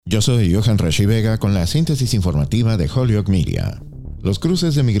Yo soy Johan Rashi Vega con la síntesis informativa de Holyoke Media. Los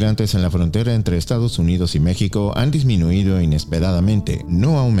cruces de migrantes en la frontera entre Estados Unidos y México han disminuido inesperadamente,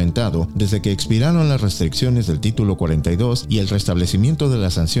 no aumentado, desde que expiraron las restricciones del Título 42 y el restablecimiento de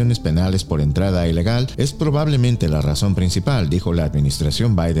las sanciones penales por entrada ilegal es probablemente la razón principal, dijo la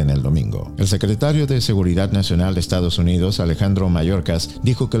administración Biden el domingo. El secretario de Seguridad Nacional de Estados Unidos, Alejandro Mayorkas,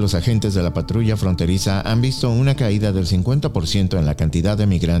 dijo que los agentes de la patrulla fronteriza han visto una caída del 50% en la cantidad de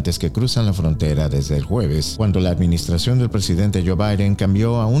migrantes que cruzan la frontera desde el jueves, cuando la administración del presidente Joe Biden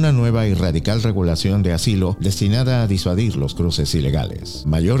cambió a una nueva y radical regulación de asilo destinada a disuadir los cruces ilegales.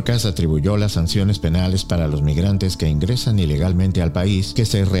 Mayorkas atribuyó las sanciones penales para los migrantes que ingresan ilegalmente al país, que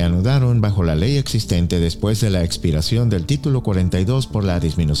se reanudaron bajo la ley existente después de la expiración del Título 42 por la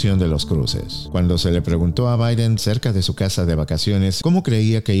disminución de los cruces. Cuando se le preguntó a Biden cerca de su casa de vacaciones cómo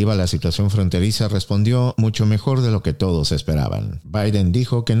creía que iba la situación fronteriza, respondió mucho mejor de lo que todos esperaban. Biden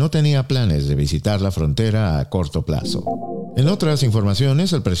dijo que no tenía planes de visitar la frontera a corto plazo. En otras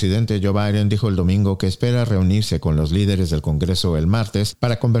informaciones, el presidente Joe Biden dijo el domingo que espera reunirse con los líderes del Congreso el martes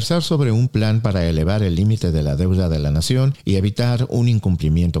para conversar sobre un plan para elevar el límite de la deuda de la nación y evitar un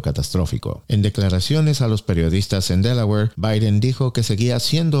incumplimiento catastrófico. En declaraciones a los periodistas en Delaware, Biden dijo que seguía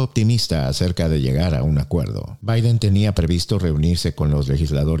siendo optimista acerca de llegar a un acuerdo. Biden tenía previsto reunirse con los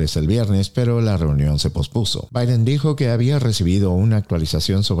legisladores el viernes, pero la reunión se pospuso. Biden dijo que había recibido una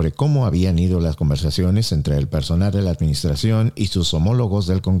actualización sobre cómo habían ido las conversaciones entre el personal de la administración y sus homólogos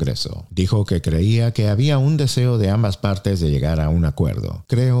del Congreso. Dijo que creía que había un deseo de ambas partes de llegar a un acuerdo.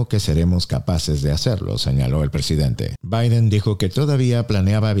 Creo que seremos capaces de hacerlo, señaló el presidente. Biden dijo que todavía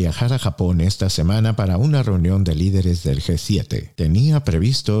planeaba viajar a Japón esta semana para una reunión de líderes del G7. Tenía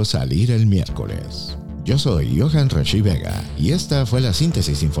previsto salir el miércoles. Yo soy Johan Rashi Vega y esta fue la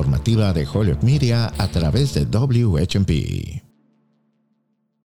síntesis informativa de Holyoke Media a través de WHMP.